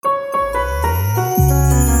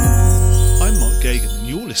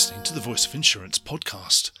listening to the Voice of Insurance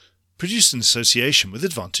podcast, produced in association with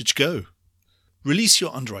Advantage Go. Release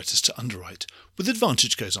your underwriters to underwrite with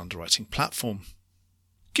Advantage Go's underwriting platform.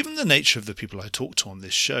 Given the nature of the people I talk to on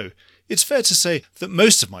this show, it's fair to say that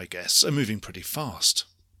most of my guests are moving pretty fast.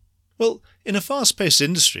 Well, in a fast-paced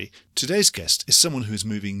industry, today's guest is someone who is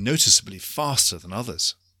moving noticeably faster than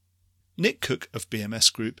others. Nick Cook of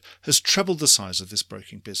BMS Group has trebled the size of this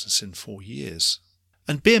broking business in 4 years.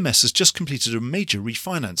 And BMS has just completed a major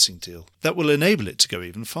refinancing deal that will enable it to go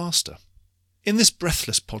even faster. In this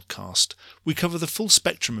breathless podcast, we cover the full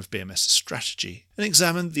spectrum of BMS's strategy and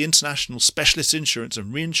examine the international specialist insurance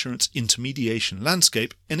and reinsurance intermediation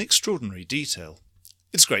landscape in extraordinary detail.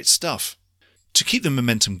 It's great stuff. To keep the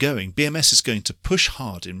momentum going, BMS is going to push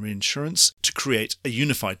hard in reinsurance to create a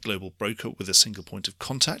unified global broker with a single point of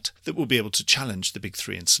contact that will be able to challenge the big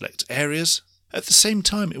three in select areas. At the same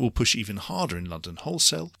time, it will push even harder in London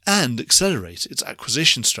wholesale and accelerate its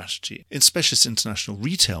acquisition strategy in specialist international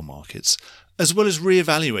retail markets, as well as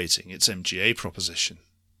re-evaluating its MGA proposition.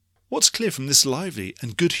 What's clear from this lively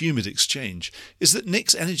and good-humoured exchange is that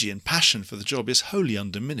Nick's energy and passion for the job is wholly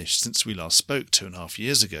undiminished since we last spoke 2.5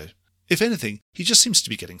 years ago. If anything, he just seems to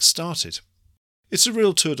be getting started. It's a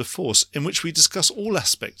real tour de force in which we discuss all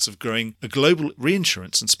aspects of growing a global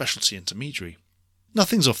reinsurance and specialty intermediary.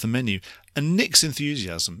 Nothing's off the menu, and Nick's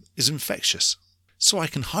enthusiasm is infectious, so I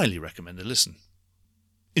can highly recommend a listen.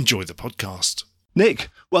 Enjoy the podcast. Nick,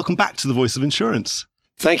 welcome back to the Voice of Insurance.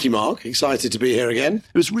 Thank you, Mark. Excited to be here again.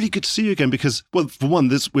 It was really good to see you again because, well, for one,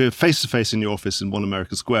 we're face-to-face in your office in One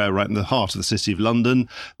America Square, right in the heart of the city of London.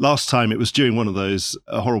 Last time it was during one of those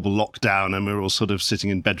horrible lockdown and we were all sort of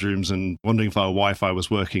sitting in bedrooms and wondering if our Wi-Fi was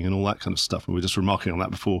working and all that kind of stuff. And we were just remarking on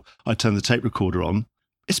that before I turned the tape recorder on.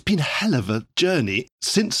 It's been a hell of a journey.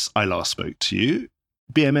 Since I last spoke to you,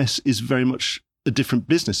 BMS is very much a different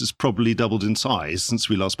business. It's probably doubled in size since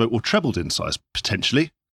we last spoke, or trebled in size,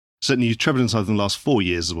 potentially. Certainly you've trebled in size in the last 4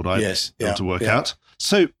 years is what I've able to work out.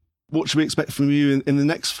 So what should we expect from you in the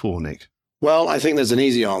next 4, Nick? Well, I think there's an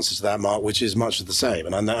easy answer to that, Mark, which is much of the same.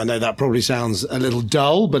 And I know that probably sounds a little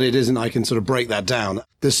dull, but it isn't. I can sort of break that down.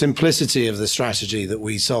 The simplicity of the strategy that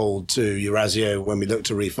we sold to Eurazeo when we looked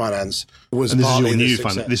to refinance was partly the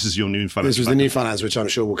success. This is your new finance. This was the new finance, which I'm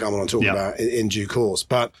sure we'll come on and talk about in due course.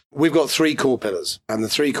 But we've got 3 core pillars, and the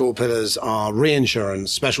 3 core pillars are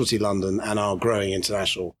reinsurance, specialty London, and our growing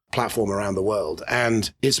international platform around the world.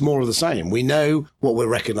 And it's more of the same. We know what we're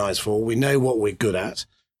recognized for. We know what we're good at.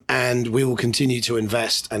 And we will continue to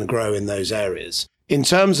invest and grow in those areas. In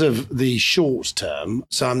terms of the short term,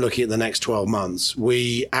 so I'm looking at the next 12 months,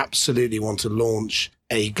 we absolutely want to launch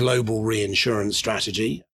a global reinsurance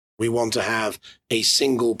strategy. We want to have a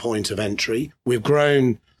single point of entry. We've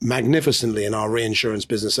grown magnificently in our reinsurance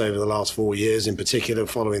business over the last 4 years, in particular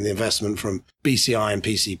following the investment from BCI and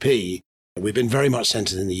PCP. We've been very much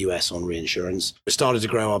centered in the US on reinsurance. We started to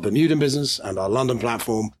grow our Bermudan business and our London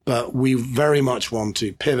platform, but we very much want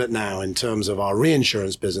to pivot now in terms of our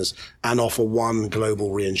reinsurance business and offer one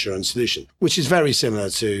global reinsurance solution, which is very similar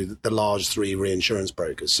to the large 3 reinsurance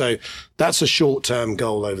brokers. So that's a short-term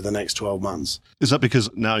goal over the next 12 months. Is that because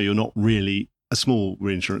now you're not really a small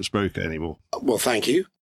reinsurance broker anymore? Well, thank you.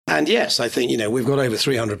 And yes, I think, we've got over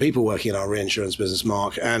 300 people working in our reinsurance business,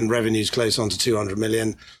 Mark, and revenue's close on to 200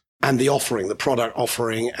 million. And the offering, the product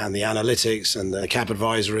offering and the analytics and the cap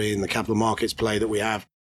advisory and the capital markets play that we have.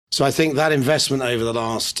 So I think that investment over the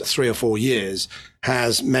last 3 or 4 years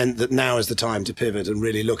has meant that now is the time to pivot and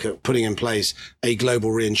really look at putting in place a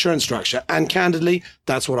global reinsurance structure. And candidly,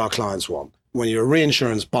 that's what our clients want. When you're a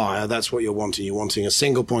reinsurance buyer, that's what you're wanting. You're wanting a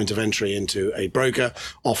single point of entry into a broker,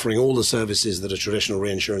 offering all the services that a traditional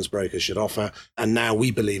reinsurance broker should offer. And now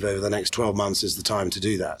we believe over the next 12 months is the time to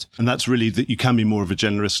do that. And that's really that you can be more of a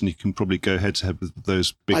generalist and you can probably go head to head with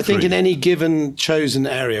those big I think 3. in any given chosen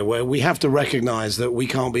area where we have to recognize that we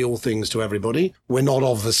can't be all things to everybody. We're not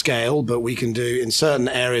of the scale, but we can do in certain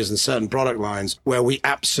areas and certain product lines where we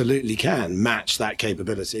absolutely can match that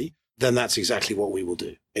capability. Then that's exactly what we will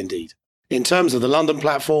do, indeed. In terms of the London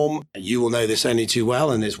platform, you will know this only too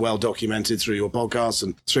well, and it's well documented through your podcasts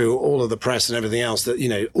and through all of the press and everything else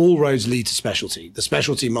that, all roads lead to specialty. The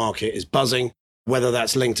specialty market is buzzing, whether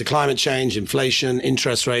that's linked to climate change, inflation,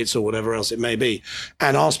 interest rates, or whatever else it may be.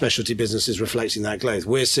 And our specialty business is reflecting that growth.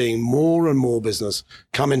 We're seeing more and more business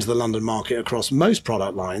come into the London market across most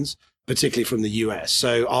product lines, particularly from the US.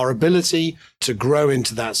 So our ability to grow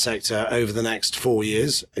into that sector over the next 4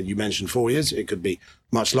 years, and you mentioned 4 years, it could be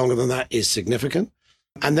much longer than that, is significant.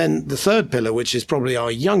 And then the third pillar, which is probably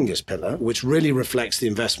our youngest pillar, which really reflects the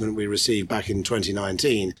investment we received back in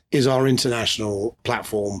 2019, is our international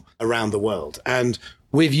platform around the world. And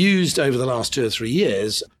we've used over the last 2 or 3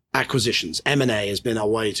 years acquisitions. M&A has been our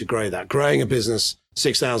way to grow that. Growing a business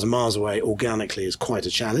 6,000 miles away organically is quite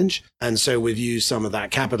a challenge. And so we've used some of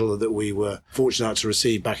that capital that we were fortunate to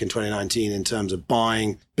receive back in 2019 in terms of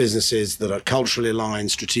buying businesses that are culturally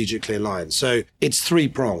aligned, strategically aligned. So it's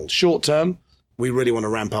three-pronged. Short term, we really want to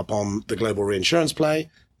ramp up on the global reinsurance play.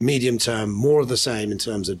 Medium term, more of the same in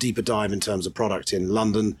terms of deeper dive in terms of product in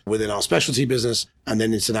London within our specialty business, and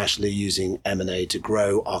then internationally using M&A to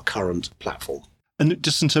grow our current platform. And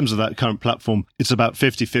just in terms of that current platform, it's about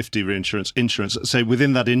 50-50 reinsurance, insurance. So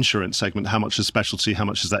within that insurance segment, how much is specialty? How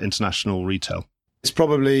much is that international retail? It's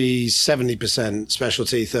probably 70%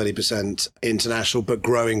 specialty, 30% international, but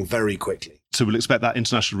growing very quickly. So we'll expect that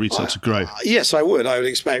international retail to grow? Yes, I would. I would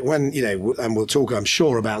expect when, and we'll talk, I'm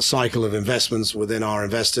sure, about cycle of investments within our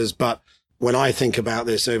investors. But when I think about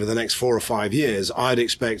this over the next 4 or 5 years, I'd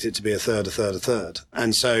expect it to be a third, a third, a third.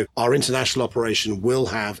 And so our international operation will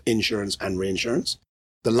have insurance and reinsurance.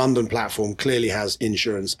 The London platform clearly has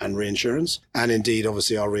insurance and reinsurance. And indeed,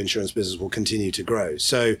 obviously, our reinsurance business will continue to grow.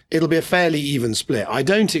 So it'll be a fairly even split. I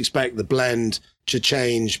don't expect the blend to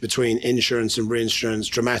change between insurance and reinsurance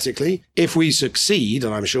dramatically. If we succeed,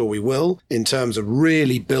 and I'm sure we will, in terms of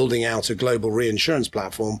really building out a global reinsurance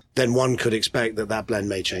platform, then one could expect that blend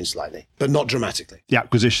may change slightly, but not dramatically. The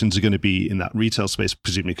acquisitions are going to be in that retail space,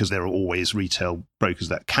 presumably because there are always retail brokers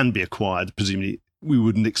that can be acquired. Presumably, we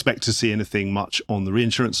wouldn't expect to see anything much on the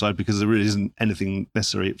reinsurance side because there really isn't anything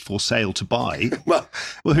necessary for sale to buy. well,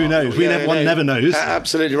 who knows? One never knows.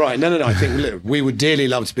 Absolutely right. No. I think look, we would dearly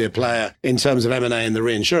love to be a player in terms of M&A in the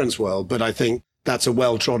reinsurance world, but I think that's a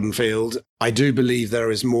well-trodden field. I do believe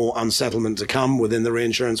there is more unsettlement to come within the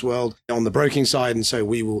reinsurance world on the broking side, and so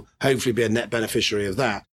we will hopefully be a net beneficiary of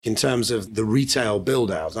that. In terms of the retail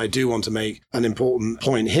build-out, I do want to make an important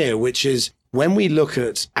point here, which is when we look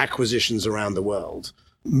at acquisitions around the world,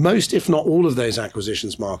 most, if not all of those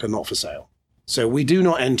acquisitions, Mark, are not for sale. So we do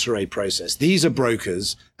not enter a process. These are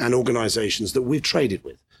brokers and organizations that we've traded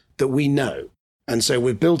with, that we know. And so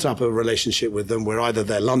we've built up a relationship with them. We're either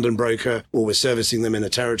their London broker or we're servicing them in a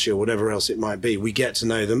territory or whatever else it might be. We get to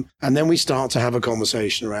know them. And then we start to have a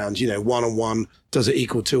conversation around, 1 on 1, does it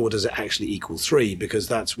equal 2 or does it actually equal 3?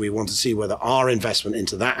 Because we want to see whether our investment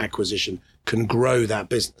into that acquisition can grow that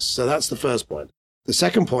business. So that's the first point. The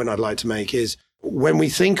second point I'd like to make is when we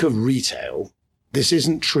think of retail, this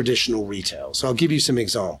isn't traditional retail. So I'll give you some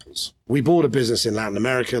examples. We bought a business in Latin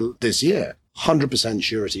America this year, 100%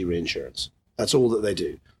 surety reinsurance. That's all that they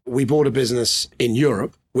do. We bought a business in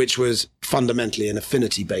Europe, which was fundamentally an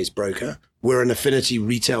affinity-based broker. We're an affinity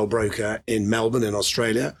retail broker in Melbourne in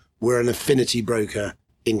Australia. We're an affinity broker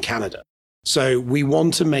in Canada. So we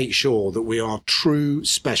want to make sure that we are true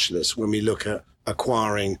specialists when we look at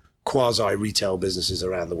acquiring quasi-retail businesses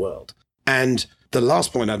around the world. And the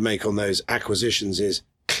last point I'd make on those acquisitions is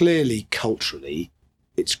clearly culturally,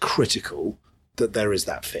 it's critical that there is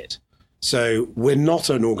that fit. So we're not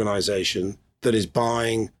an organization that is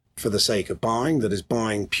buying for the sake of buying, that is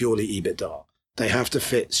buying purely EBITDA. They have to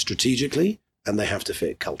fit strategically and they have to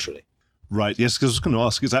fit culturally. Right, yes, because I was going to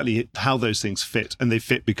ask exactly how those things fit. And they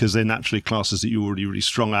fit because they're naturally classes that you're already really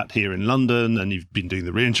strong at here in London and you've been doing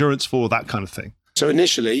the reinsurance for, that kind of thing. So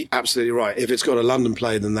initially, absolutely right. If it's got a London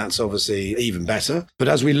play, then that's obviously even better. But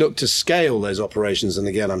as we look to scale those operations, and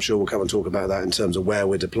again, I'm sure we'll come and talk about that in terms of where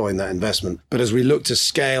we're deploying that investment. But as we look to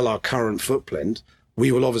scale our current footprint,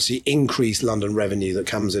 we will obviously increase London revenue that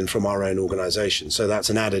comes in from our own organization. So that's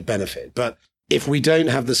an added benefit. But if we don't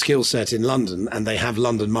have the skill set in London and they have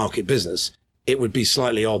London market business, it would be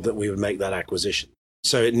slightly odd that we would make that acquisition.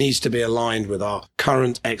 So it needs to be aligned with our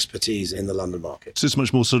current expertise in the London market. So it's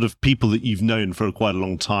much more sort of people that you've known for quite a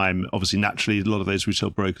long time. Obviously, naturally, a lot of those retail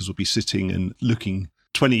brokers will be sitting and looking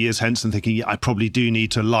 20 years hence and thinking, yeah, I probably do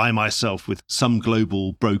need to ally myself with some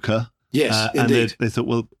global broker. Yes, and indeed. they thought,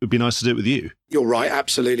 well, it'd be nice to do it with you. You're right,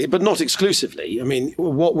 absolutely, but not exclusively. I mean,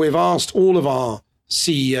 what we've asked all of our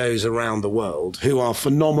CEOs around the world, who are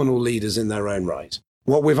phenomenal leaders in their own right,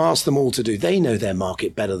 what we've asked them all to do, they know their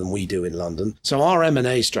market better than we do in London. So our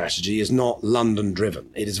M&A strategy is not London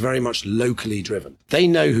driven. It is very much locally driven. They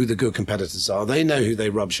know who the good competitors are. They know who they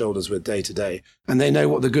rub shoulders with day to day, and they know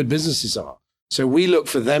what the good businesses are. So we look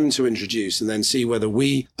for them to introduce and then see whether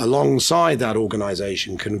we, alongside that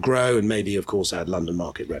organization, can grow and maybe, of course, add London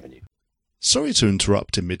market revenue. Sorry to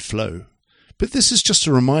interrupt in mid-flow, but this is just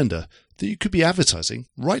a reminder that you could be advertising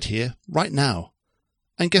right here, right now,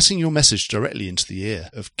 and getting your message directly into the ear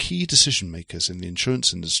of key decision makers in the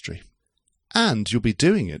insurance industry. And you'll be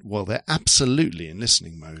doing it while they're absolutely in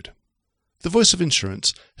listening mode. The Voice of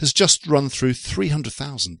Insurance has just run through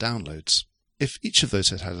 300,000 downloads. If each of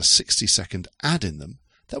those had had a 60-second ad in them,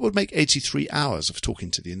 that would make 83 hours of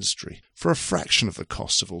talking to the industry for a fraction of the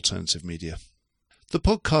cost of alternative media. The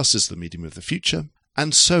podcast is the medium of the future,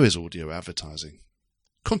 and so is audio advertising.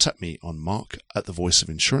 Contact me on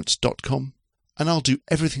mark@thevoiceofinsurance.com, and I'll do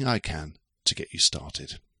everything I can to get you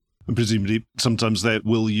started. And presumably, sometimes they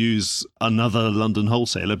will use another London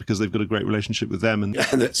wholesaler because they've got a great relationship with them. And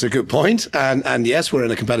that's a good point. And yes, we're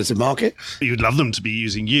in a competitive market. You'd love them to be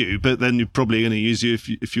using you, but then you're probably going to use you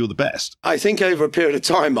if you're the best. I think over a period of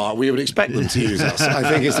time, Mark, we would expect them to use us. I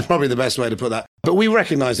think it's probably the best way to put that. But we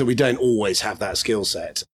recognise that we don't always have that skill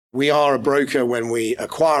set. We are a broker when we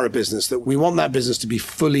acquire a business that we want that business to be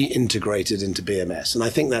fully integrated into BMS. And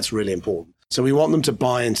I think that's really important. So we want them to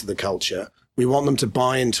buy into the culture. We want them to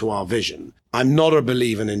buy into our vision. I'm not a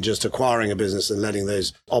believer in just acquiring a business and letting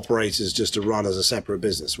those operators just to run as a separate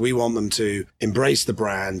business. We want them to embrace the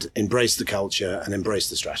brand, embrace the culture, and embrace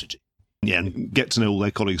the strategy. Yeah, and get to know all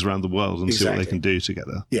their colleagues around the world and see what they can do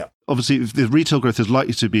together. Yeah. Obviously, if the retail growth is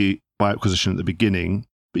likely to be by acquisition at the beginning,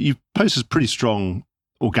 but you've posted pretty strong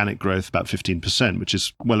organic growth, about 15%, which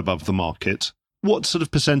is well above the market. What sort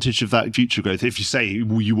of percentage of that future growth, if you say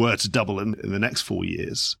you were to double in the next 4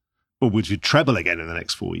 years, or would you treble again in the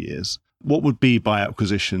next 4 years, what would be by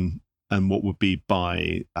acquisition and what would be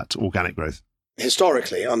by that organic growth?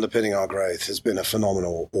 Historically, underpinning our growth has been a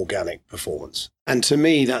phenomenal organic performance. And to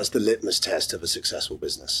me, that's the litmus test of a successful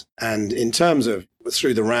business. And in terms of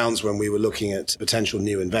through the rounds when we were looking at potential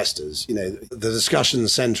new investors, the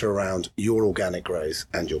discussions center around your organic growth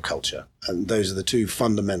and your culture. And those are the two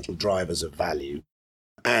fundamental drivers of value.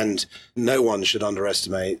 And no one should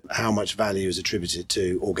underestimate how much value is attributed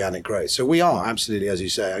to organic growth. So we are absolutely, as you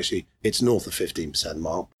say, actually, it's north of 15%,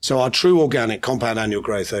 Mark. So our true organic compound annual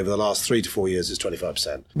growth over the last 3 to 4 years is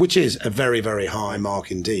 25%, which is a very, very high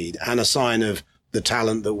mark indeed, and a sign of the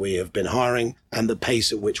talent that we have been hiring and the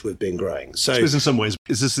pace at which we've been growing. So in some ways,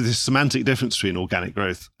 is this semantic difference between organic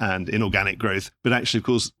growth and inorganic growth? But actually, of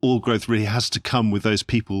course, all growth really has to come with those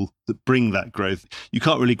people that bring that growth. You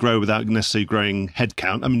can't really grow without necessarily growing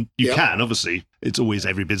headcount. I mean, you can, obviously. It's always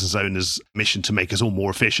every business owner's mission to make us all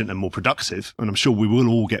more efficient and more productive. And I'm sure we will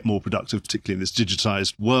all get more productive, particularly in this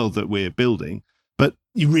digitized world that we're building. But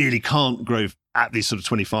you really can't grow at these sort of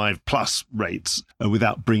 25 plus rates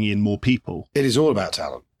without bringing in more people. It is all about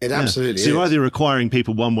talent. It absolutely is. So you're either acquiring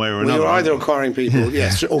people one way or another. You're either acquiring people,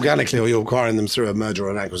 yes, organically, or you're acquiring them through a merger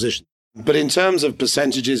or an acquisition. But in terms of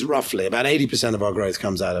percentages, roughly about 80% of our growth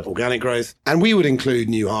comes out of organic growth. And we would include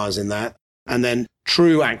new hires in that. And then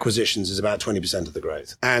true acquisitions is about 20% of the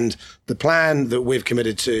growth. And the plan that we've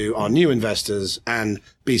committed to our new investors and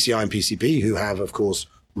BCI and PCP, who have, of course,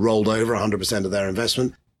 rolled over 100% of their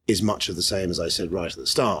investment, is much of the same as I said right at the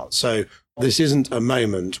start. So this isn't a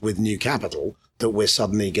moment with new capital that we're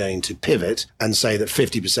suddenly going to pivot and say that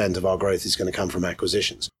 50% of our growth is going to come from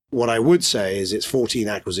acquisitions. What I would say is it's 14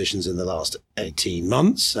 acquisitions in the last 18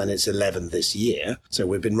 months and it's 11 this year. So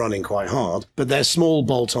we've been running quite hard, but they're small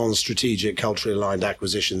bolt-on strategic culturally aligned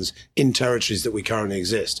acquisitions in territories that we currently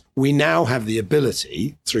exist. We now have the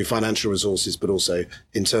ability through financial resources, but also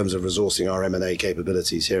in terms of resourcing our M&A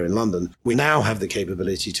capabilities here in London, we now have the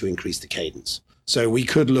capability to increase the cadence. So we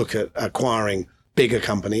could look at acquiring bigger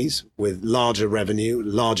companies with larger revenue,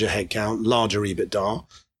 larger headcount, larger EBITDA.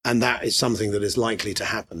 And that is something that is likely to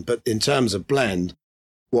happen. But in terms of blend,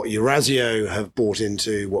 what Eurazeo have bought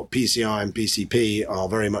into, what PCI and PCP are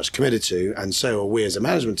very much committed to, and so are we as a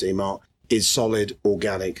management team, is solid,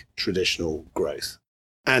 organic, traditional growth.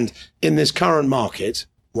 And in this current market,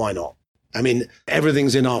 why not? I mean,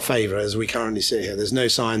 everything's in our favor as we currently sit here. There's no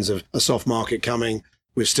signs of a soft market coming.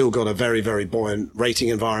 We've still got a very, very buoyant rating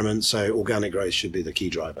environment. So organic growth should be the key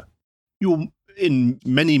driver. You're in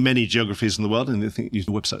many, many geographies in the world, and I think your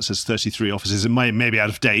website says 33 offices. It may be out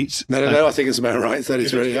of date. No, I think it's about right,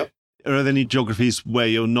 33, yep. Are there any geographies where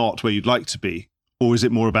you're not, where you'd like to be? Or is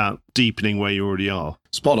it more about deepening where you already are?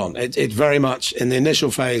 Spot on. It very much, in the initial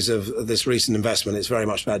phase of this recent investment, it's very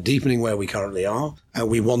much about deepening where we currently are. And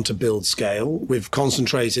we want to build scale. We've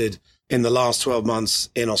concentrated in the last 12 months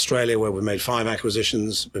in Australia, where we've made 5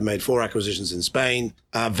 acquisitions. We've made 4 acquisitions in Spain.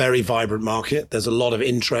 A very vibrant market. There's a lot of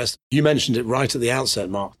interest. You mentioned it right at the outset,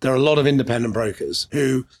 Mark. There are a lot of independent brokers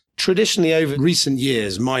who traditionally over recent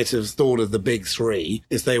years might have thought of the big 3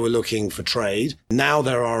 if they were looking for trade. Now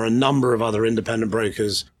there are a number of other independent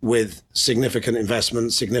brokers with significant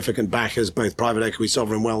investments, significant backers, both private equity,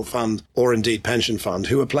 sovereign wealth fund, or indeed pension fund,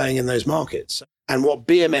 who are playing in those markets. And what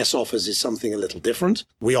BMS offers is something a little different.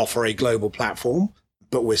 We offer a global platform,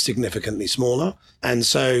 but we're significantly smaller. And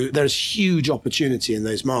so there's huge opportunity in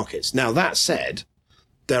those markets. Now, that said,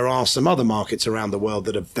 there are some other markets around the world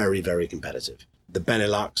that are very, very competitive. The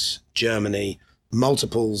Benelux, Germany,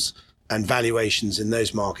 multiples and valuations in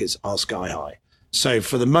those markets are sky high. So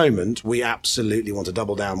for the moment, we absolutely want to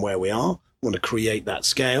double down where we are, want to create that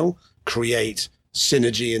scale, create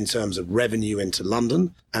synergy in terms of revenue into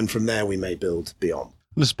London, and from there we may build beyond.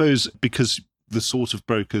 And I suppose because the sort of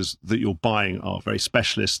brokers that you're buying are very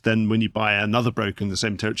specialist, then when you buy another broker in the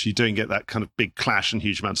same territory, you don't get that kind of big clash and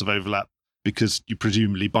huge amounts of overlap because you're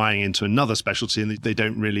presumably buying into another specialty and they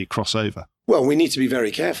don't really cross over. Well, we need to be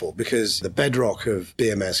very careful because the bedrock of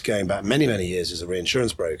BMS going back many, many years is a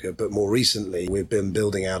reinsurance broker, but more recently we've been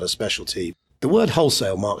building out a specialty. The word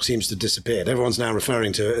wholesale, Mark, seems to have disappeared. Everyone's now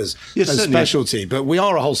referring to it as specialty, but we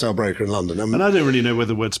are a wholesale broker in London. And I don't really know where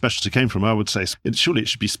the word specialty came from. I would say surely it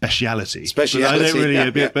should be speciality. Speciality, but I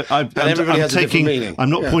don't really. But everybody has a different meaning.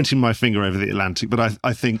 I'm not pointing my finger over the Atlantic, but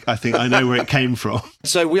I think I know where it came from.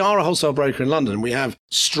 So we are a wholesale broker in London. We have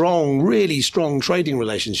really strong trading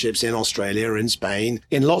relationships in Australia, in Spain,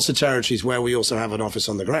 in lots of territories where we also have an office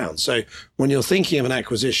on the ground. So when you're thinking of an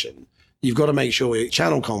acquisition, you've got to make sure your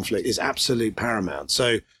channel conflict is absolute paramount.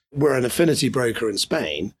 So we're an affinity broker in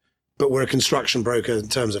Spain, but we're a construction broker in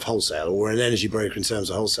terms of wholesale, or we're an energy broker in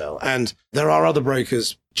terms of wholesale. And there are other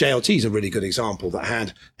brokers. JLT is a really good example that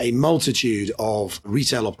had a multitude of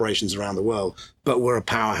retail operations around the world, but we're a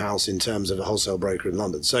powerhouse in terms of a wholesale broker in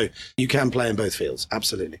London. So you can play in both fields.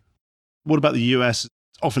 Absolutely. What about the US?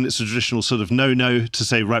 Often it's a traditional sort of no to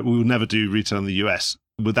say, right, we will never do retail in the US.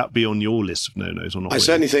 Would that be on your list of no-nos or not? I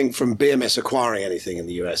certainly think from BMS acquiring anything in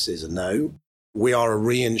the US is a no. We are a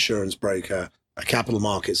reinsurance broker, a capital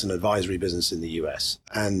markets and advisory business in the US,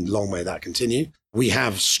 and long may that continue. We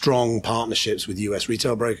have strong partnerships with US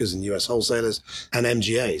retail brokers and US wholesalers and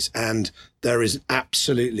MGAs, and there is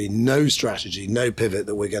absolutely no strategy, no pivot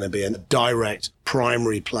that we're going to be a direct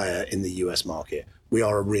primary player in the US market. We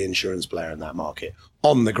are a reinsurance player in that market.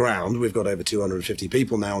 On the ground, we've got over 250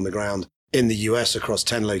 people now on the ground in the US across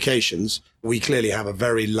 10 locations. We clearly have a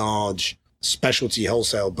very large specialty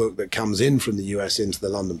wholesale book that comes in from the US into the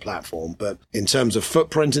London platform. But in terms of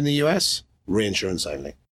footprint in the US, reinsurance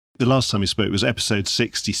only. The last time we spoke was episode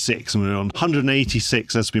 66, and we're on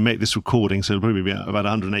 186 as we make this recording. So it'll probably be about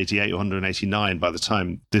 188 or 189 by the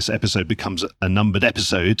time this episode becomes a numbered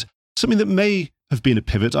episode. Something that may have been a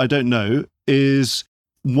pivot, I don't know, is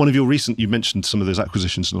one of your you mentioned some of those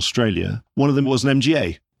acquisitions in Australia. One of them was an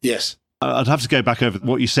MGA. Yes. I'd have to go back over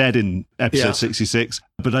what you said in episode 66,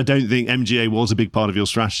 but I don't think MGA was a big part of your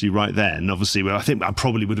strategy right then. Obviously, I think that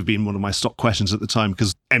probably would have been one of my stock questions at the time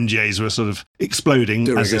because MGAs were sort of exploding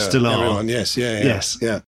as they still are. Everyone, yes.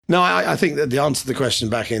 No, I think that the answer to the question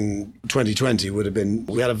back in 2020 would have been,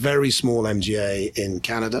 we had a very small MGA in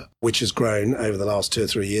Canada, which has grown over the last 2 or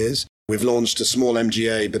 3 years. We've launched a small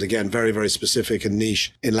MGA, but again, very, very specific and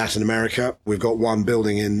niche in Latin America. We've got one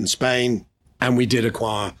building in Spain. And we did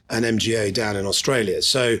acquire an MGA down in Australia.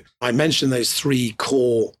 So I mentioned those 3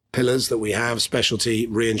 core pillars that we have, specialty,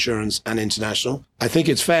 reinsurance, and international. I think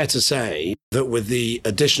it's fair to say that with the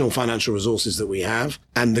additional financial resources that we have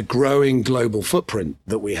and the growing global footprint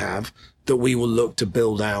that we have, that we will look to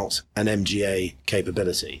build out an MGA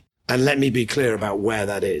capability. And let me be clear about where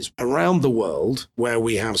that is. Around the world where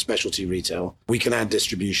we have specialty retail, we can add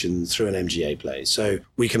distribution through an MGA play. So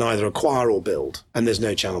we can either acquire or build, and there's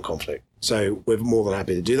no channel conflict. So we're more than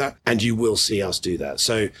happy to do that, and you will see us do that.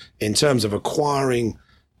 So in terms of acquiring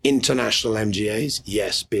international MGAs,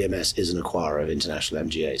 yes, BMS is an acquirer of international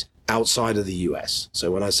MGAs outside of the US.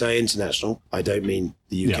 So when I say international, I don't mean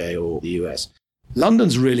the UK or the US.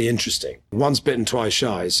 London's really interesting. Once bitten, twice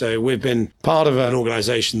shy. So we've been part of an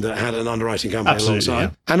organisation that had an underwriting company alongside.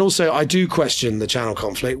 Yeah. And also, I do question the channel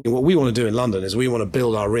conflict. What we want to do in London is we want to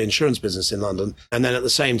build our reinsurance business in London. And then at the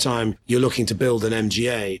same time, you're looking to build an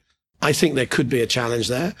MGA. I think there could be a challenge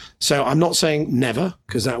there. So I'm not saying never,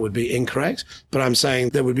 because that would be incorrect, but I'm saying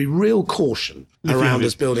there would be real caution around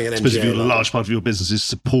us building an MGA. Especially if a large part of your business is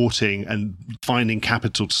supporting and finding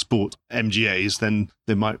capital to support MGAs, then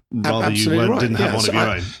they might rather didn't have one of your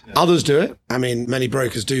own. Others do it. I mean, many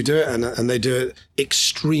brokers do it, and they do it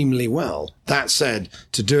extremely well. That said,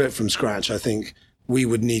 to do it from scratch, I think we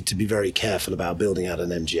would need to be very careful about building out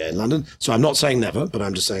an MGA in London. So I'm not saying never, but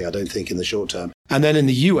I'm just saying I don't think in the short term. And then in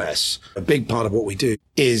the US, a big part of what we do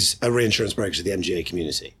is a reinsurance broker to the MGA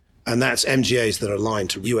community. And that's MGAs that are aligned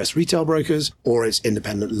to US retail brokers, or it's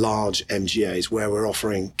independent large MGAs where we're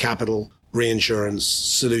offering capital, reinsurance,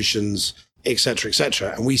 solutions, et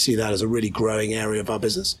cetera, and we see that as a really growing area of our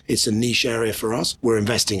business. It's a niche area for us. We're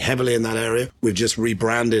investing heavily in that area. We've just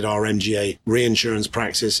rebranded our MGA reinsurance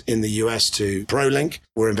practice in the US to ProLink.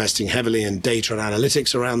 We're investing heavily in data and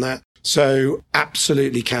analytics around that. So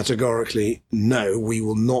absolutely categorically, no, we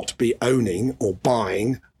will not be owning or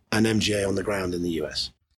buying an MGA on the ground in the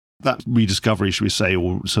US. That rediscovery, should we say,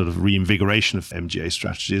 or sort of reinvigoration of MGA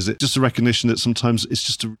strategy, is it just a recognition that sometimes it's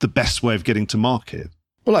just the best way of getting to market?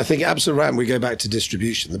 Well, I think absolutely right. We go back to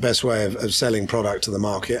distribution. The best way of selling product to the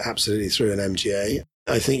market, absolutely through an MGA.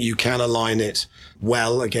 I think you can align it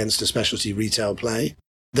well against a specialty retail play.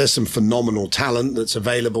 There's some phenomenal talent that's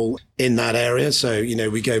available in that area. So,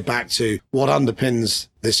 we go back to what underpins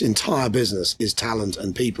this entire business is talent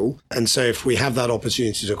and people. And so if we have that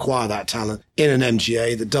opportunity to acquire that talent in an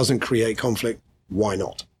MGA that doesn't create conflict, why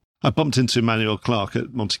not? I bumped into Emmanuel Clark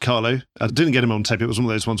at Monte Carlo. I didn't get him on tape. It was one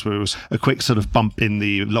of those ones where it was a quick sort of bump in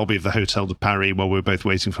the lobby of the Hotel de Paris while we were both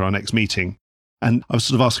waiting for our next meeting. And I was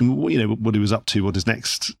sort of asking, what he was up to, what his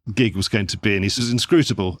next gig was going to be. And he was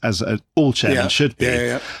inscrutable, as all chairmen should be.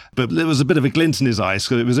 Yeah. But there was a bit of a glint in his eyes.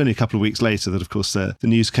 So it was only a couple of weeks later that, of course, the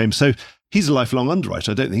news came. So he's a lifelong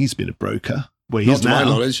underwriter. I don't think he's been a broker. Well, he is now. Not to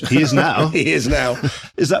my knowledge. He is now. He is now.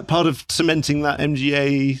 Is that part of cementing that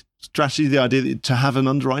MGA strategy, the idea to have an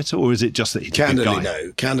underwriter, or is it just that he's a good guy?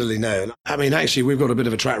 Candidly, no. I mean, actually, we've got a bit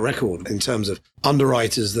of a track record in terms of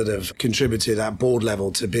underwriters that have contributed at board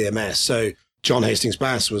level to BMS. So John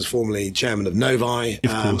Hastings-Bass was formerly chairman of Novi,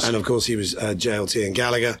 and of course he was JLT and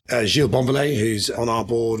Gallagher. Gilles Bonvalet, who's on our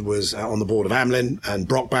board, was on the board of Amlin and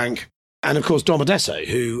Brockbank. And of course, Dom Odesso,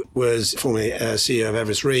 who was formerly CEO of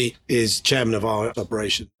Everest Re, is chairman of our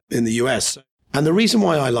operation in the US. And the reason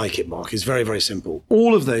why I like it, Mark, is very, very simple.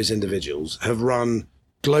 All of those individuals have run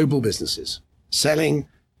global businesses, selling,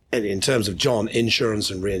 in terms of John,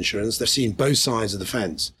 insurance and reinsurance. They've seen both sides of the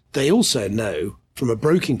fence. They also know, from a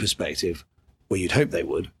broking perspective, well, you'd hope they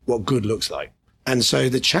would, what good looks like. And so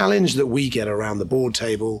the challenge that we get around the board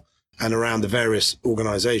table and around the various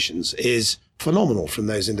organizations is phenomenal from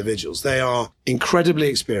those individuals. They are incredibly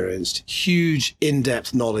experienced, huge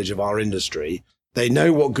in-depth knowledge of our industry. They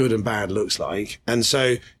know what good and bad looks like. And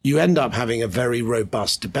so you end up having a very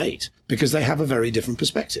robust debate because they have a very different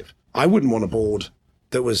perspective. I wouldn't want a board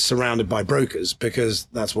that was surrounded by brokers because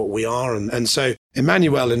that's what we are. And so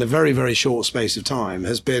Emmanuel, in a very, very short space of time,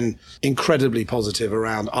 has been incredibly positive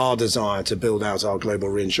around our desire to build out our global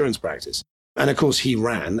reinsurance practice. And of course, he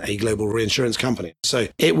ran a global reinsurance company. So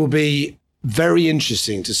it will be very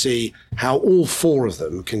interesting to see how all four of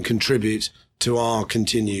them can contribute to our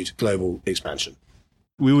continued global expansion.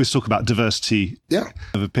 We always talk about diversity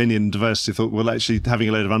of opinion, diversity. Thought, well, actually having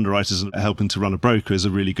a load of underwriters and helping to run a broker is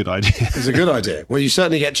a really good idea. It's a good idea. Well, you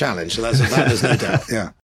certainly get challenged. So there's no doubt.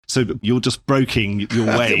 Yeah. So you're just broking your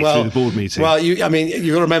way through the board meeting. Well, you've got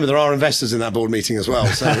to remember there are investors in that board meeting as well.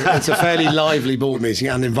 So it's a fairly lively board meeting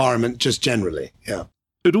and environment just generally. Yeah.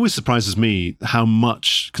 It always surprises me how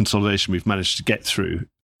much consolidation we've managed to get through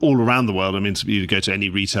all around the world. I mean, you go to any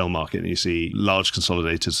retail market and you see large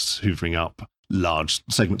consolidators hoovering up large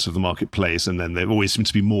segments of the marketplace, and then there always seems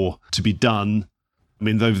to be more to be done. I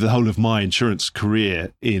mean, over the whole of my insurance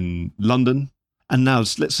career in London, and now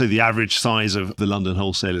let's say the average size of the London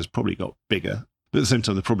wholesalers probably got bigger. But at the same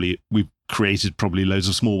time, we've created probably loads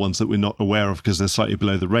of small ones that we're not aware of because they're slightly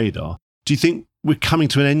below the radar. Do you think we're coming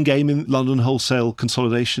to an end game in London wholesale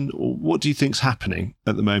consolidation, or what do you think's happening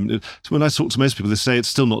at the moment? When I talk to most people, they say it's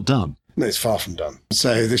still not done. No, it's far from done.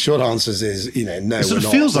 So the short answer is, no, it sort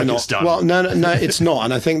of feels like it's done. Well, no, it's not.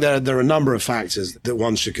 And I think there are a number of factors that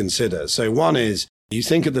one should consider. So one is, you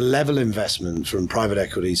think of the level of investment from private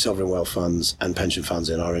equity, sovereign wealth funds and pension funds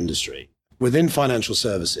in our industry. Within financial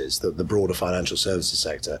services, the broader financial services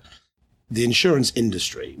sector, the insurance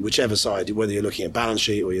industry, whichever side, whether you're looking at balance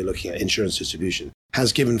sheet or you're looking at insurance distribution,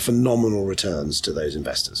 has given phenomenal returns to those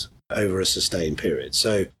investors over a sustained period.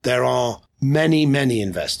 So there are many, many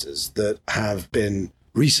investors that have been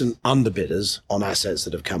recent underbidders on assets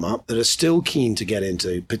that have come up that are still keen to get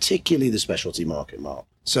into, particularly the specialty market, Mark.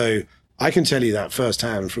 So I can tell you that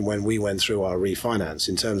firsthand from when we went through our refinance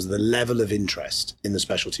in terms of the level of interest in the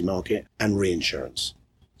specialty market and reinsurance.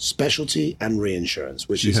 Specialty and reinsurance,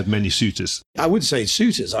 which you had many suitors. I would say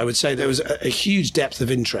suitors. I would say there was a huge depth of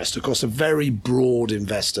interest across a very broad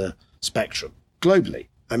investor spectrum globally.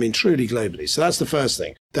 I mean, truly globally. So that's the first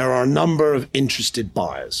thing. There are a number of interested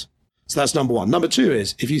buyers. So that's number one. Number two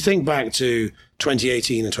is, if you think back to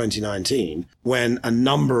 2018 and 2019, when a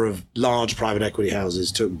number of large private equity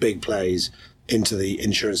houses took big plays into the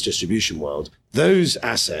insurance distribution world, those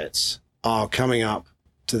assets are coming up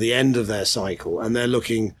to the end of their cycle and they're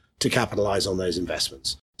looking to capitalize on those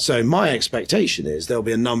investments. So my expectation is there'll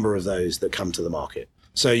be a number of those that come to the market.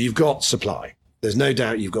 So you've got supply. There's no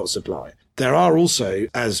doubt you've got supply. There are also,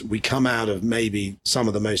 as we come out of maybe some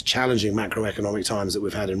of the most challenging macroeconomic times that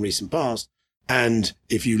we've had in recent past, And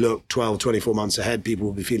if you look 12, 24 months ahead, people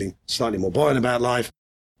will be feeling slightly more buoyant about life.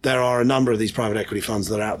 There are a number of these private equity funds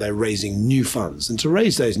that are out there raising new funds. And to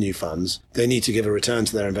raise those new funds, they need to give a return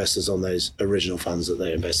to their investors on those original funds that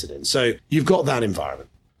they invested in. So you've got that environment.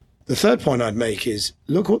 The third point I'd make is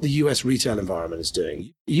look what the US retail environment is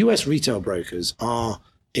doing. US retail brokers are,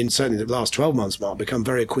 in certainly the last 12 months, Mark, become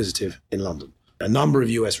very acquisitive in London. A number of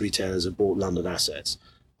US retailers have bought London assets.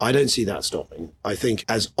 I don't see that stopping. I think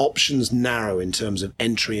as options narrow in terms of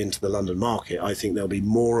entry into the London market, I think there'll be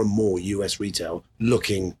more and more US retail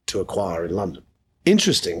looking to acquire in London.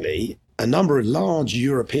 Interestingly, a number of large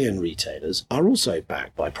European retailers are also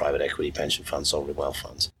backed by private equity pension funds, sovereign wealth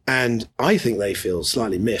funds. And I think they feel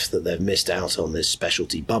slightly miffed that they've missed out on this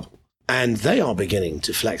specialty bubble. And they are beginning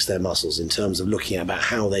to flex their muscles in terms of looking about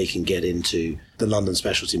how they can get into the London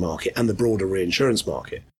specialty market and the broader reinsurance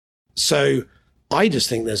market. So I just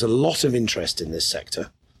think there's a lot of interest in this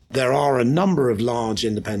sector. There are a number of large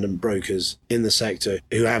independent brokers in the sector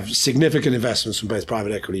who have significant investments from both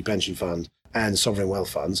private equity pension fund and sovereign wealth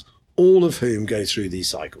funds, all of whom go through these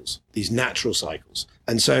cycles, these natural cycles.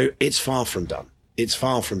 And so it's far from done. It's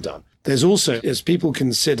far from done. There's also, as people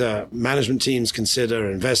consider, management teams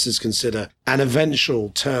consider, investors consider an eventual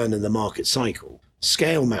turn in the market cycle,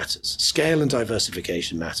 scale matters. Scale and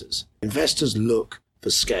diversification matters. Investors look for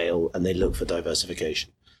scale and they look for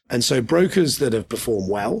diversification. And so brokers that have performed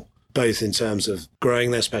well, both in terms of growing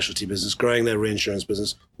their specialty business, growing their reinsurance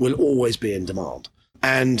business, will always be in demand.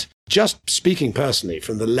 And just speaking personally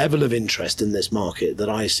from the level of interest in this market that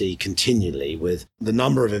I see continually with the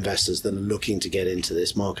number of investors that are looking to get into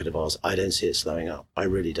this market of ours, I don't see it slowing up. I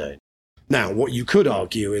really don't. Now, what you could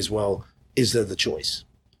argue is, well, is there the choice?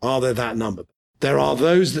 Are there that number? There are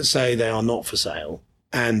those that say they are not for sale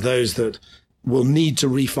and those that will need to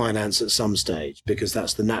refinance at some stage because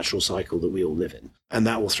that's the natural cycle that we all live in, and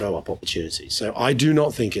that will throw up opportunities. So I do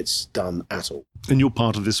not think it's done at all. And you're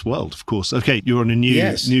part of this world, of course. Okay, you're on a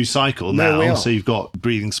new cycle now, so you've got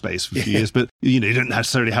breathing space for a few years, but you don't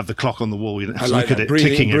necessarily have the clock on the wall. You don't have to look at it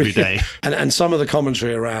ticking every day. And some of the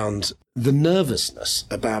commentary around the nervousness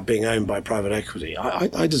about being owned by private equity,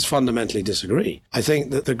 I just fundamentally disagree. I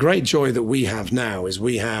think that the great joy that we have now is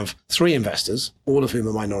we have 3 investors, all of whom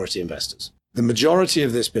are minority investors. The majority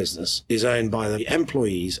of this business is owned by the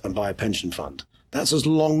employees and by a pension fund. That's as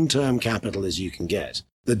long-term capital as you can get.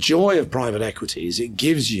 The joy of private equity is it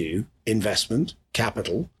gives you investment,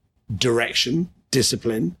 capital, direction,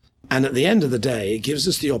 discipline, and at the end of the day, it gives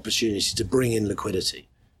us the opportunity to bring in liquidity.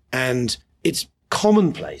 And it's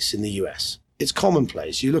commonplace in the US. It's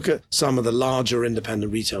commonplace. You look at some of the larger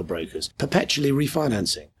independent retail brokers perpetually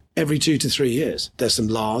refinancing every 2 to 3 years. There's some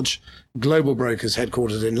large global brokers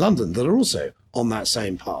headquartered in London that are also on that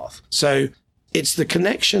same path. So it's the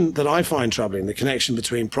connection that I find troubling, the connection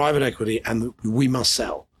between private equity and we must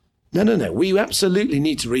sell. No. We absolutely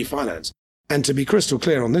need to refinance. And to be crystal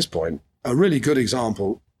clear on this point, a really good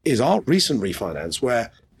example is our recent refinance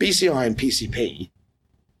where BCI and PCP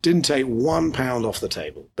didn't take £1 off the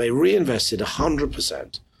table. They reinvested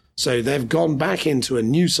 100%. So they've gone back into a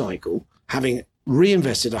new cycle, having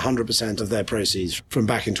reinvested 100% of their proceeds from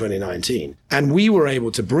back in 2019. And we were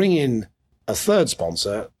able to bring in a third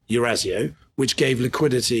sponsor, Eurazeo, which gave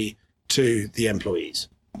liquidity to the employees,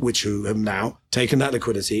 which who have now taken that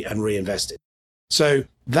liquidity and reinvested. So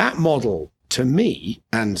that model, to me,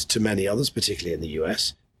 and to many others, particularly in the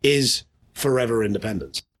US, is forever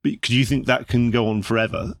independence. But do you think that can go on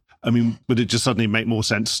forever? I mean, would it just suddenly make more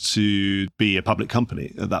sense to be a public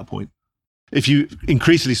company at that point? If you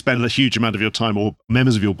increasingly spend a huge amount of your time, or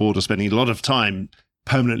members of your board are spending a lot of time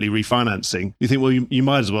permanently refinancing, you think, well, you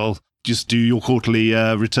might as well just do your quarterly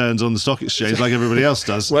returns on the stock exchange like everybody else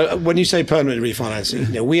does. Well, when you say permanently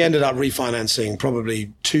refinancing, we ended up refinancing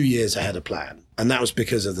probably 2 years ahead of plan. And that was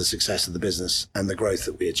because of the success of the business and the growth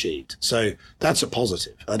that we achieved. So that's a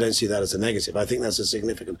positive. I don't see that as a negative. I think that's a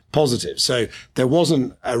significant positive. So there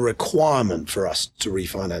wasn't a requirement for us to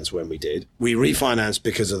refinance when we did. We refinanced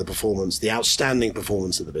because of the performance, the outstanding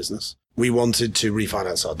performance of the business. We wanted to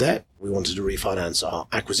refinance our debt. We wanted to refinance our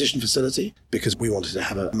acquisition facility because we wanted to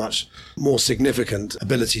have a much more significant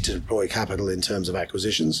ability to deploy capital in terms of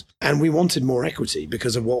acquisitions. And we wanted more equity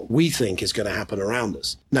because of what we think is going to happen around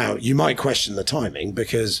us. Now, you might question the timing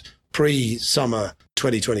because pre-summer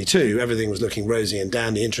 2022, everything was looking rosy and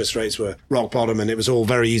dandy. Interest rates were rock bottom and it was all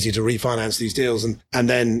very easy to refinance these deals. And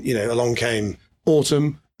then, along came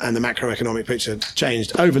autumn. And the macroeconomic picture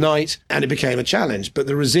changed overnight and it became a challenge. But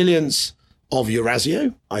the resilience of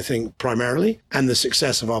Eurazeo, I think primarily, and the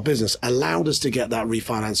success of our business allowed us to get that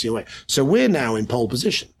refinancing away. So we're now in pole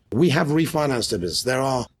position. We have refinanced our business. There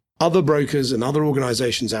are other brokers and other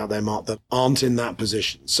organizations out there, Mark, that aren't in that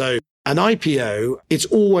position. So an IPO, it's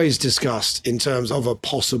always discussed in terms of a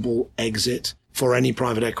possible exit for any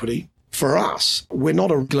private equity. For us, we're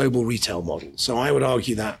not a global retail model. So I would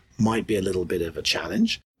argue that might be a little bit of a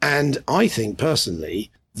challenge. And I think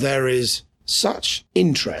personally, there is such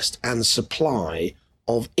interest and supply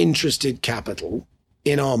of interested capital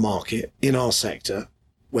in our market, in our sector,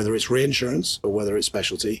 whether it's reinsurance or whether it's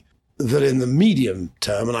specialty, that in the medium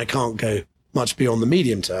term, and I can't go much beyond the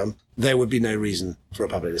medium term, there would be no reason for a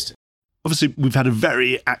public listing. Obviously, we've had a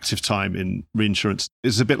very active time in reinsurance.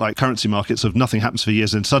 It's a bit like currency markets of nothing happens for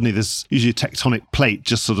years and suddenly there's usually a tectonic plate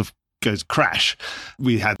just sort of goes crash.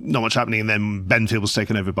 We had not much happening and then Benfield was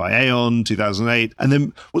taken over by Aon, 2008. And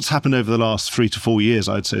then what's happened over the last 3 to 4 years,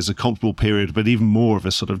 I'd say, is a comparable period, but even more of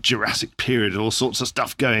a sort of Jurassic period, all sorts of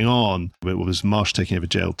stuff going on. It was Marsh taking over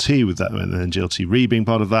JLT with that, and then JLT Re being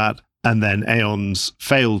part of that. And then Aon's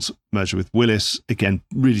failed merger with Willis, again,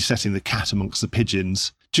 really setting the cat amongst the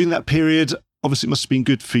pigeons. During that period, obviously it must have been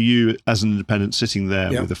good for you as an independent sitting there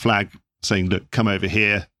with a flag saying, look, come over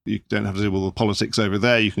here. You don't have to deal with all the politics over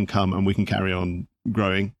there. You can come and we can carry on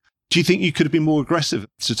growing. Do you think you could have been more aggressive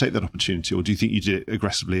to take that opportunity, or do you think you did it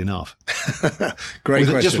aggressively enough? Great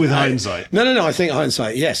question. Just with hindsight. No. I think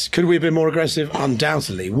hindsight, yes. Could we have been more aggressive?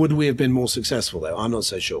 Undoubtedly. Would we have been more successful, though? I'm not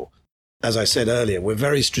so sure. As I said earlier, we're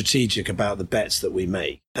very strategic about the bets that we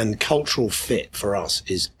make, and cultural fit for us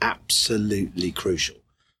is absolutely crucial.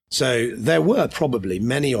 So there were probably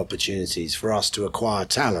many opportunities for us to acquire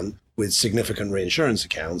talent with significant reinsurance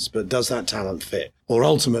accounts, but does that talent fit? Or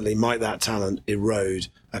ultimately, might that talent erode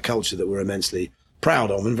a culture that we're immensely proud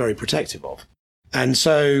of and very protective of? And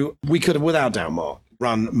so we could have, without doubt, Mark,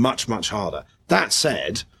 run much, much harder. That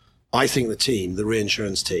said, I think the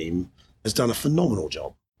reinsurance team, has done a phenomenal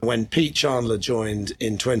job. When Pete Chandler joined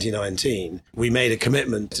in 2019, we made a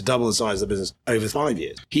commitment to double the size of the business over 5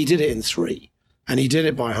 years. He did it in 3. And he did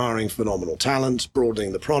it by hiring phenomenal talent,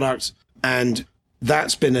 broadening the product, and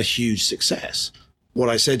that's been a huge success. What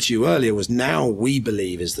I said to you earlier was now we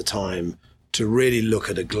believe is the time to really look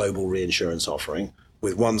at a global reinsurance offering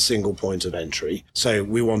with one single point of entry. So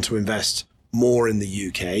we want to invest more in the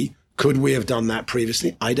UK. Could we have done that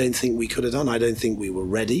previously? I don't think we could have done. I don't think we were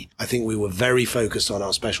ready. I think we were very focused on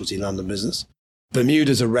our specialty London business.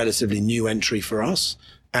 Bermuda's a relatively new entry for us.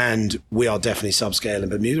 And we are definitely subscale in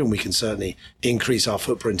Bermuda, and we can certainly increase our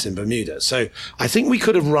footprint in Bermuda. So I think we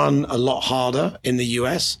could have run a lot harder in the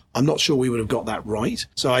US. I'm not sure we would have got that right.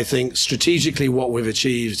 So I think strategically what we've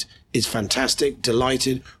achieved is fantastic,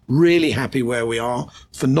 delighted, really happy where we are.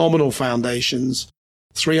 Phenomenal foundations,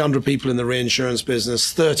 300 people in the reinsurance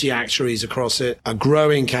business, 30 actuaries across it, a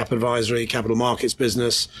growing cap advisory, capital markets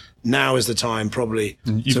business. Now is the time probably.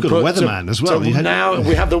 You've got a weatherman as well. Now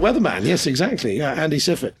we have the weatherman. Yes, exactly. Yeah, Andy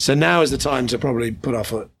Siffett. So now is the time to probably put our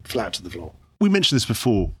foot flat to the floor. We mentioned this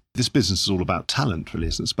before. This business is all about talent, really,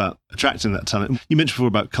 isn't it? It's about attracting that talent. You mentioned before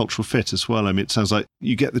about cultural fit as well. I mean, it sounds like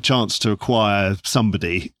you get the chance to acquire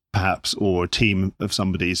somebody, perhaps, or a team of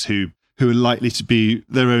somebody's who are likely to be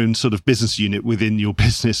their own sort of business unit within your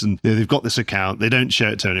business. And they've got this account. They don't show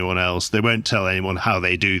it to anyone else. They won't tell anyone how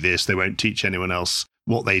they do this. They won't teach anyone else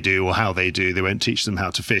what they do or how they do. They won't teach them how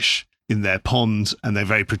to fish in their pond, and they're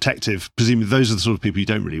very protective. Presumably those are the sort of people you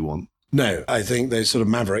don't really want. No, I think those sort of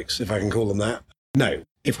mavericks, if I can call them that. No,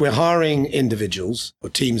 if we're hiring individuals or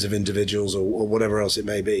teams of individuals or whatever else it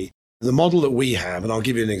may be, the model that we have, and I'll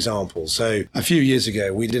give you an example. So a few years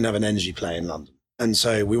ago, we didn't have an energy play in London. And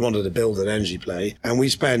so we wanted to build an energy play, and we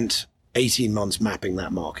spent 18 months mapping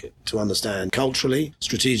that market to understand culturally,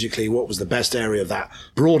 strategically, what was the best area of that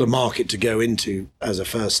broader market to go into as a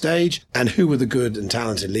first stage, and who were the good and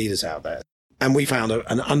talented leaders out there. And we found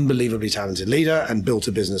an unbelievably talented leader and built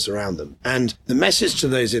a business around them. And the message to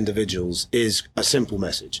those individuals is a simple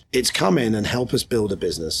message. It's come in and help us build a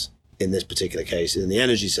business, in this particular case, in the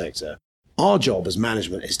energy sector. Our job as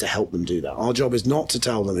management is to help them do that. Our job is not to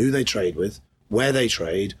tell them who they trade with, where they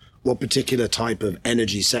trade, what particular type of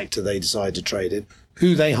energy sector they decide to trade in,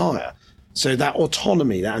 who they hire. So that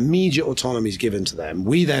autonomy, that immediate autonomy is given to them.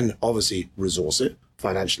 We then obviously resource it,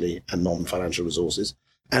 financially and non-financial resources,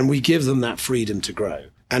 and we give them that freedom to grow.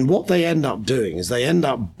 And what they end up doing is they end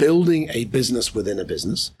up building a business within a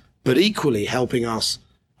business, but equally helping us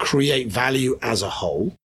create value as a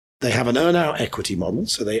whole. They have an earn-out equity model,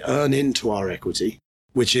 so they earn into our equity,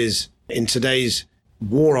 which is in today's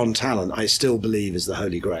war on talent, I still believe is the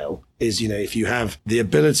holy grail, is, if you have the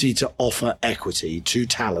ability to offer equity to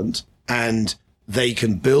talent and they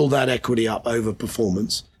can build that equity up over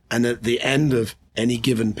performance, and at the end of any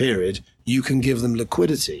given period, you can give them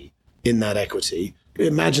liquidity in that equity.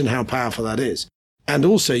 Imagine how powerful that is. And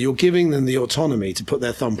also you're giving them the autonomy to put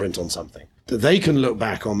their thumbprint on something that they can look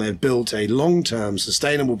back on. They've built a long-term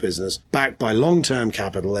sustainable business backed by long-term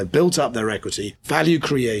capital. They've built up their equity, value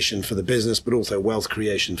creation for the business, but also wealth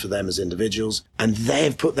creation for them as individuals. And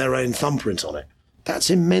they've put their own thumbprint on it. That's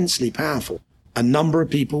immensely powerful. A number of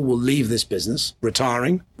people will leave this business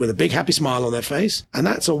retiring with a big happy smile on their face. And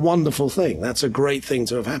that's a wonderful thing. That's a great thing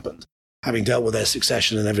to have happened, having dealt with their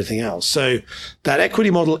succession and everything else. So that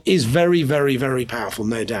equity model is very, very, very powerful,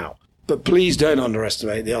 no doubt. But please don't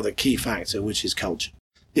underestimate the other key factor, which is culture.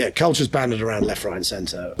 Yeah, culture's banded around left, right, and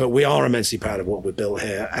centre, but we are immensely proud of what we've built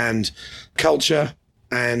here. And culture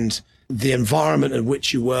and the environment in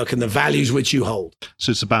which you work and the values which you hold.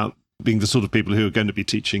 So it's about being the sort of people who are going to be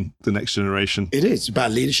teaching the next generation. It is. It's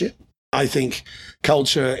about leadership. I think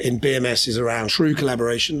culture in BMS is around true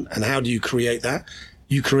collaboration. And how do you create that?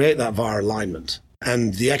 You create that via alignment.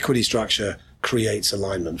 And the equity structure creates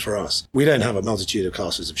alignment for us. We don't have a multitude of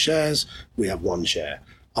classes of shares. We have one share.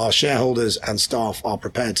 Our shareholders and staff are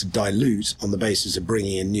prepared to dilute on the basis of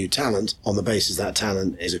bringing in new talent, on the basis that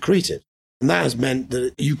talent is accretive. And that has meant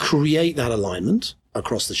that you create that alignment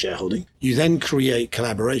across the shareholding. You then create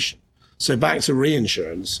collaboration. So back to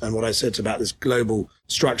reinsurance and what I said about this global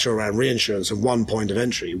structure around reinsurance and one point of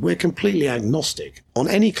entry, we're completely agnostic on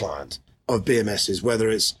any client of BMS's, whether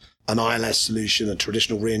it's an ILS solution, a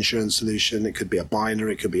traditional reinsurance solution, it could be a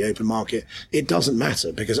binder, it could be open market. It doesn't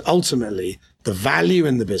matter because ultimately the value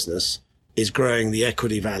in the business is growing the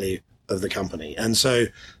equity value of the company. And so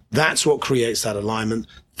that's what creates that alignment.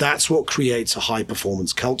 That's what creates a high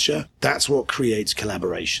performance culture. That's what creates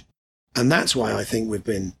collaboration. And that's why I think we've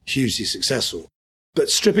been hugely successful. But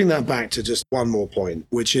stripping that back to just one more point,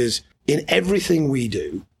 which is in everything we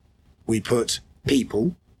do, we put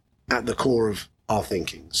people at the core of our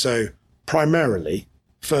thinking. So primarily,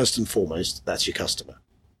 first and foremost, that's your customer,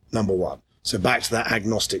 number one. So back to that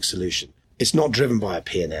agnostic solution. It's not driven by a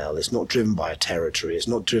P&L. It's not driven by a territory. It's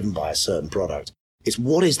not driven by a certain product. It's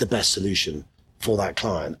what is the best solution for that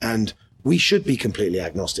client. And we should be completely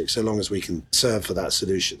agnostic so long as we can serve for that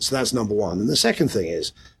solution. So that's number one. And the second thing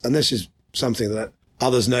is, and this is something that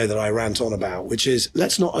others know that I rant on about, which is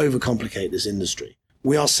let's not overcomplicate this industry.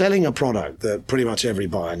 We are selling a product that pretty much every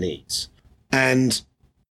buyer needs. And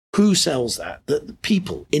who sells that? The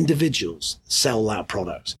people, individuals sell that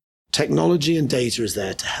product. Technology and data is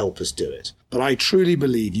there to help us do it. But I truly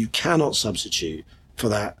believe you cannot substitute for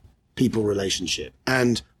that people relationship.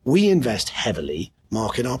 And we invest heavily,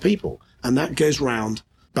 market our people. And that goes round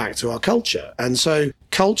back to our culture. And so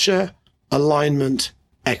culture, alignment,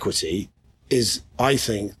 equity is, I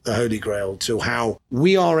think, the holy grail to how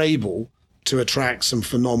we are able to attract some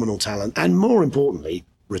phenomenal talent and, more importantly,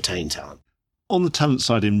 retain talent. On the talent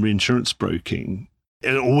side in reinsurance broking,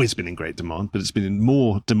 it's always been in great demand, but it's been in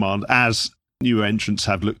more demand as new entrants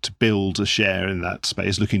have looked to build a share in that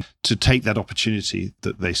space, looking to take that opportunity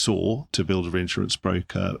that they saw to build a reinsurance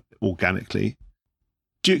broker organically.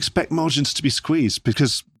 Do you expect margins to be squeezed?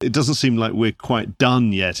 Because it doesn't seem like we're quite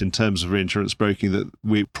done yet in terms of reinsurance broking, that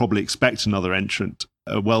we probably expect another entrant,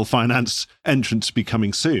 a well-financed entrant, to be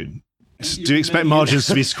coming soon. Do you expect margins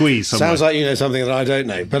to be squeezed somewhere? Sounds like you know something that I don't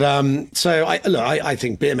know. But I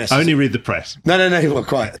think BMS... I only read the press. No, well,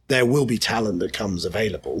 quite. There will be talent that comes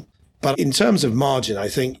available. But in terms of margin, I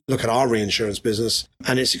think, look at our reinsurance business,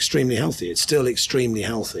 and it's extremely healthy. It's still extremely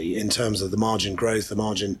healthy in terms of the margin growth, the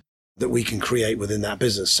margin that we can create within that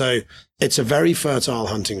business. So it's a very fertile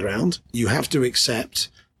hunting ground. You have to accept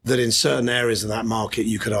that in certain areas of that market,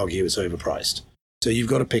 you could argue it's overpriced. So you've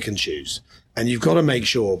got to pick and choose. And you've got to make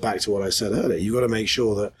sure, back to what I said earlier, you've got to make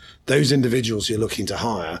sure that those individuals you're looking to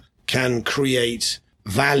hire can create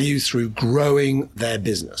value through growing their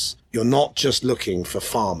business. You're not just looking for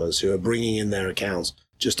farmers who are bringing in their accounts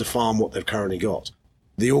just to farm what they've currently got.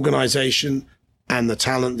 The organization and the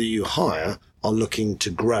talent that you hire are looking to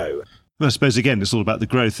grow. Well, I suppose, again, it's all about the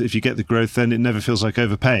growth. If you get the growth, then it never feels like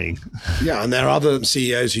overpaying. Yeah, and there are other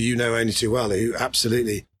CEOs who you know only too well who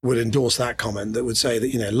absolutely would endorse that comment, that would say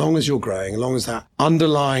that, as long as you're growing, as long as that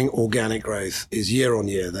underlying organic growth is year on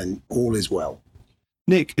year, then all is well.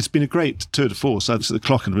 Nick, it's been a great tour de force. I looked at the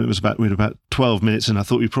clock and we were about 12 minutes and I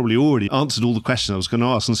thought we probably already answered all the questions I was going to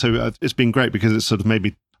ask. And so it's been great because it's sort of made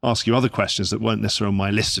me ask you other questions that weren't necessarily on my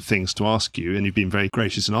list of things to ask you. And you've been very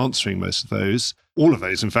gracious in answering most of those, all of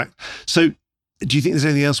those, in fact. So do you think there's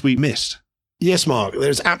anything else we missed? Yes, Mark,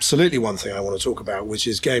 there's absolutely one thing I want to talk about, which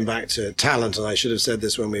is going back to talent. And I should have said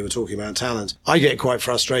this when we were talking about talent. I get quite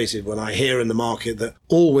frustrated when I hear in the market that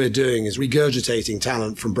all we're doing is regurgitating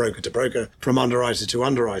talent from broker to broker, from underwriter to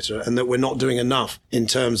underwriter, and that we're not doing enough in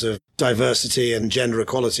terms of diversity and gender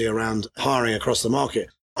equality around hiring across the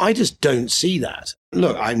market. I just don't see that.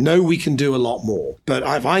 Look, I know we can do a lot more, but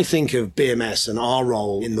if I think of BMS and our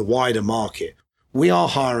role in the wider market, we are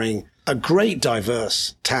hiring a great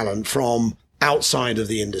diverse talent from outside of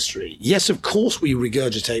the industry. Yes, of course, we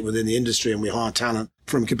regurgitate within the industry and we hire talent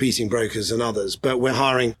from competing brokers and others, but we're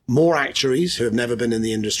hiring more actuaries who have never been in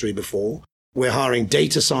the industry before. We're hiring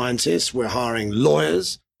data scientists. We're hiring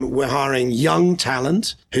lawyers. We're hiring young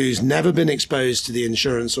talent who's never been exposed to the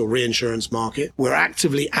insurance or reinsurance market. We're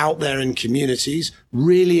actively out there in communities,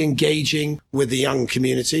 really engaging with the young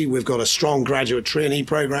community. We've got a strong graduate trainee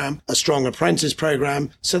program, a strong apprentice program.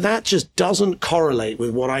 So that just doesn't correlate with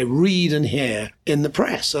what I read and hear in the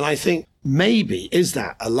press. And I think maybe, is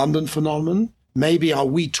that a London phenomenon? Maybe are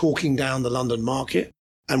we talking down the London market?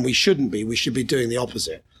 And we shouldn't be. We should be doing the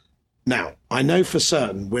opposite. Now, I know for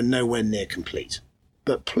certain we're nowhere near complete.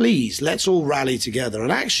 But please, let's all rally together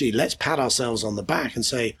and actually let's pat ourselves on the back and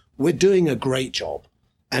say, we're doing a great job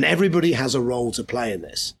and everybody has a role to play in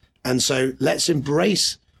this. And so let's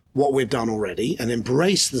embrace what we've done already and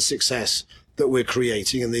embrace the success that we're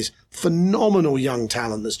creating and this phenomenal young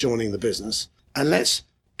talent that's joining the business. And let's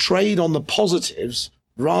trade on the positives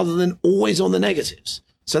rather than always on the negatives.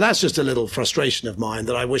 So that's just a little frustration of mine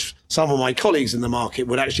that I wish some of my colleagues in the market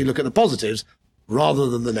would actually look at the positives rather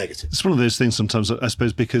than the negative. It's one of those things sometimes, I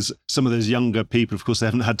suppose, because some of those younger people, of course, they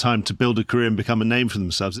haven't had time to build a career and become a name for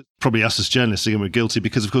themselves. It's probably us as journalists, again, we're guilty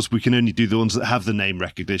because, of course, we can only do the ones that have the name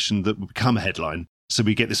recognition that will become a headline. So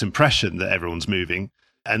we get this impression that everyone's moving.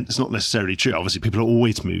 And it's not necessarily true. Obviously, people are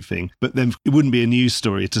always moving. But then it wouldn't be a news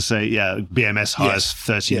story to say, yeah, BMS hires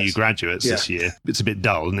 30 new graduates this year. It's a bit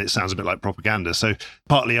dull and it sounds a bit like propaganda. So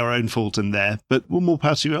partly our own fault in there. But one more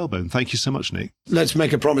power to your elbow. And thank you so much, Nick. Let's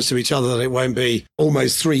make a promise to each other that it won't be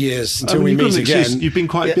almost 3 years until we meet again. You've been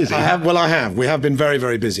quite busy. I have. We have been very,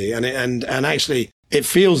 very busy. And actually, it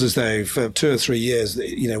feels as though for 2 or 3 years,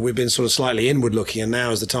 we've been sort of slightly inward looking. And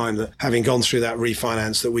now is the time that, having gone through that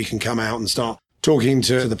refinance, that we can come out and start talking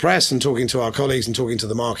to the press and talking to our colleagues and talking to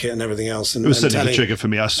the market and everything else. And, it was certainly the trigger for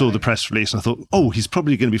me. I saw the press release and I thought, oh, he's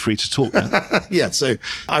probably going to be free to talk now. Yeah, so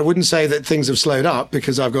I wouldn't say that things have slowed up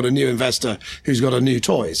because I've got a new investor who's got a new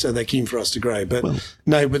toy, so they're keen for us to grow. But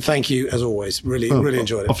but thank you as always. Really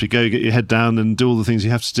enjoyed it. Off you go, get your head down and do all the things you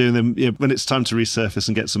have to do. And then when it's time to resurface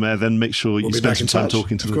and get some air, then make sure you spend some time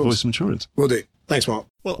talking to the Voice of Insurance. Will do. Thanks, Mark.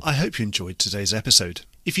 Well, I hope you enjoyed today's episode.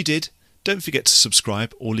 If you did, don't forget to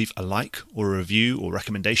subscribe or leave a like or a review or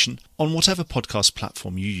recommendation on whatever podcast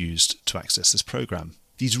platform you used to access this programme.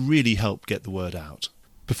 These really help get the word out.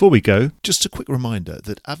 Before we go, just a quick reminder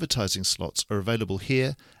that advertising slots are available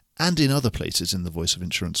here and in other places in the Voice of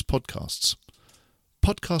Insurance podcasts.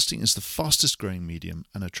 Podcasting is the fastest growing medium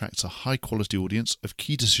and attracts a high quality audience of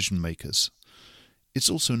key decision makers.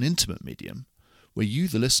 It's also an intimate medium where you,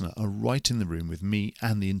 the listener, are right in the room with me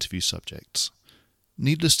and the interview subjects.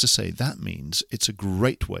 Needless to say, that means it's a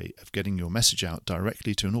great way of getting your message out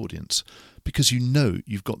directly to an audience because you know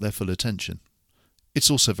you've got their full attention. It's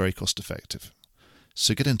also very cost effective.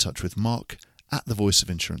 So get in touch with Mark at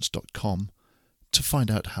thevoiceofinsurance.com to find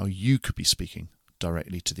out how you could be speaking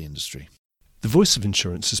directly to the industry. The Voice of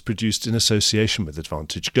Insurance is produced in association with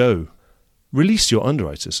Advantage Go. Release your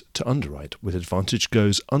underwriters to underwrite with Advantage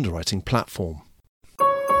Go's underwriting platform.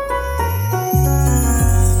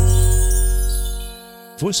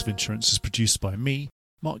 Voice of Insurance is produced by me,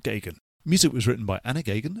 Mark Gagan. Music was written by Anna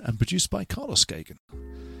Gagan and produced by Carlos Gagan.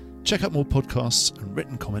 Check out more podcasts and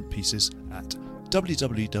written comment pieces at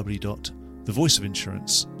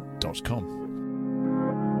www.thevoiceofinsurance.com.